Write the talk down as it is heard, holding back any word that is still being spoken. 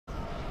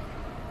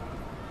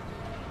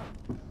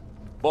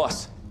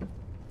Boss,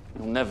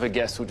 you'll never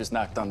guess who just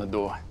knocked on the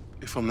door.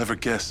 If I'll never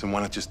guess, then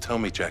why not just tell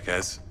me,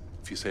 jackass?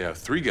 If you say I have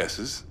 3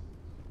 guesses,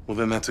 well,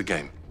 then that's a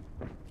game.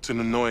 It's an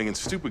annoying and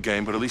stupid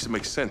game, but at least it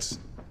makes sense.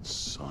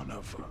 Son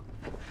of a...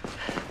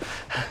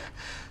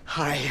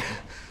 Hi.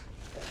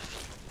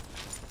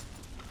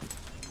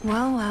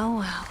 Well, well,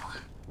 well.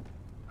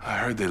 I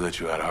heard they let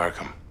you out of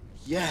Arkham.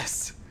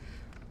 Yes.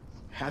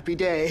 Happy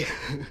day.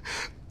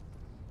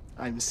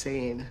 I'm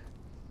sane.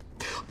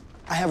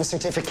 I have a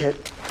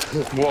certificate.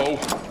 Whoa.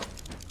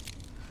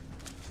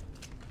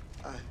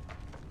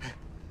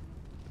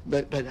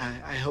 But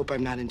I hope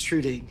I'm not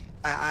intruding.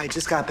 I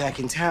just got back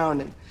in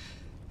town and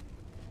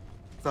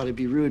thought it'd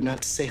be rude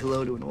not to say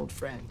hello to an old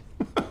friend.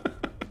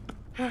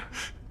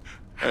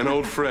 An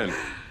old friend?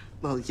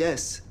 Well,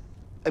 yes.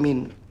 I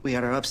mean, we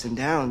had our ups and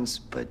downs,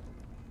 but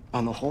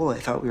on the whole, I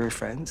thought we were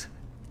friends.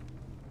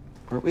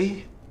 Weren't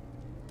we?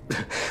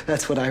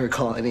 That's what I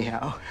recall,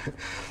 anyhow.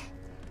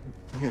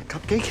 Here, a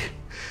cupcake?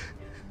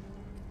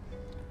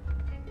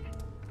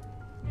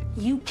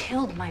 You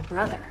killed my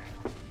brother.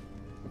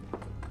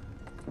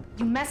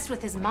 You messed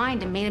with his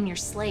mind and made him your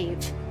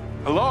slave.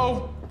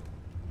 Hello?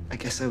 I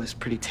guess I was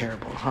pretty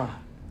terrible, huh?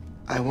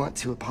 I want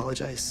to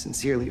apologize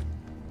sincerely.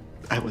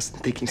 I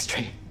wasn't thinking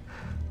straight.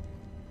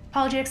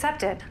 Apology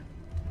accepted.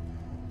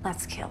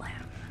 Let's kill him.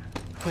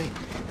 Wait,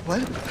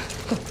 what?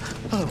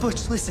 Oh,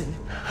 Butch, listen.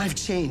 I've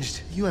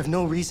changed. You have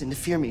no reason to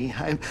fear me.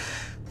 I'm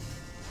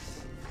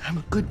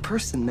a good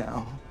person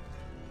now.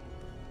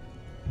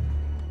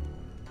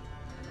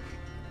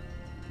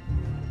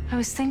 I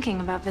was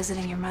thinking about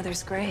visiting your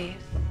mother's grave.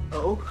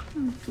 Oh?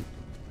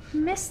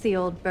 Miss the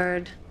old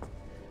bird.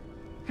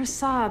 Her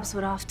sobs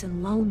would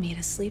often lull me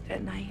to sleep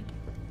at night.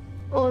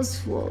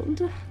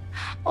 Oswald.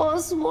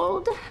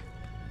 Oswald.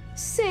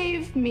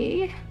 Save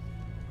me.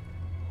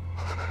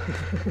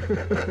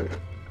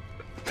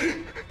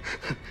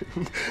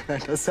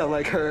 That does sound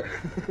like her.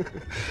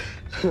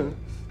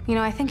 You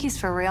know, I think he's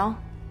for real.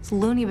 Those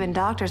loony bin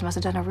doctors must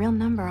have done a real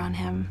number on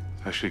him.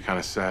 It's actually kind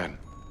of sad.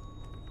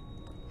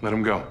 Let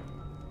him go.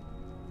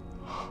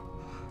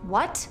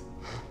 What?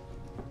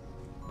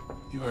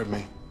 You heard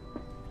me.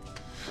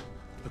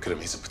 Look at him,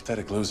 he's a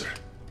pathetic loser.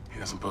 He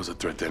doesn't pose a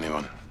threat to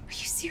anyone. Are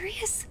you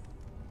serious?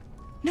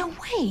 No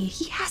way,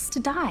 he has to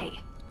die.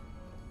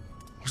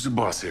 Who's the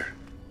boss here?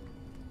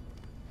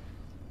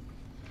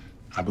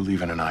 I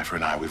believe in an eye for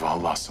an eye. We've all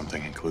lost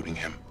something, including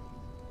him.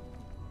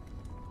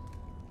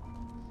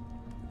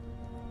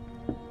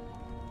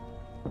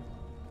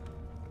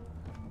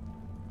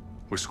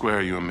 We're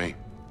square, you and me.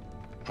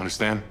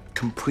 Understand?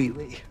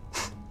 Completely.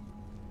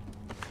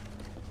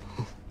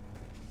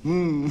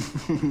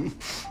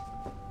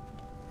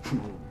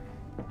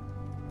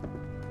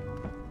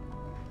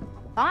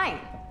 Fine.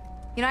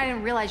 You know, I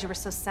didn't realize you were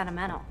so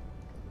sentimental.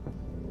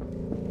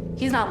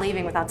 He's not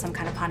leaving without some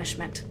kind of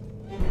punishment.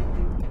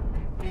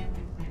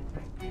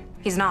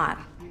 He's not.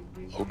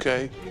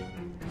 Okay.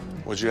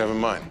 What'd you have in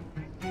mind?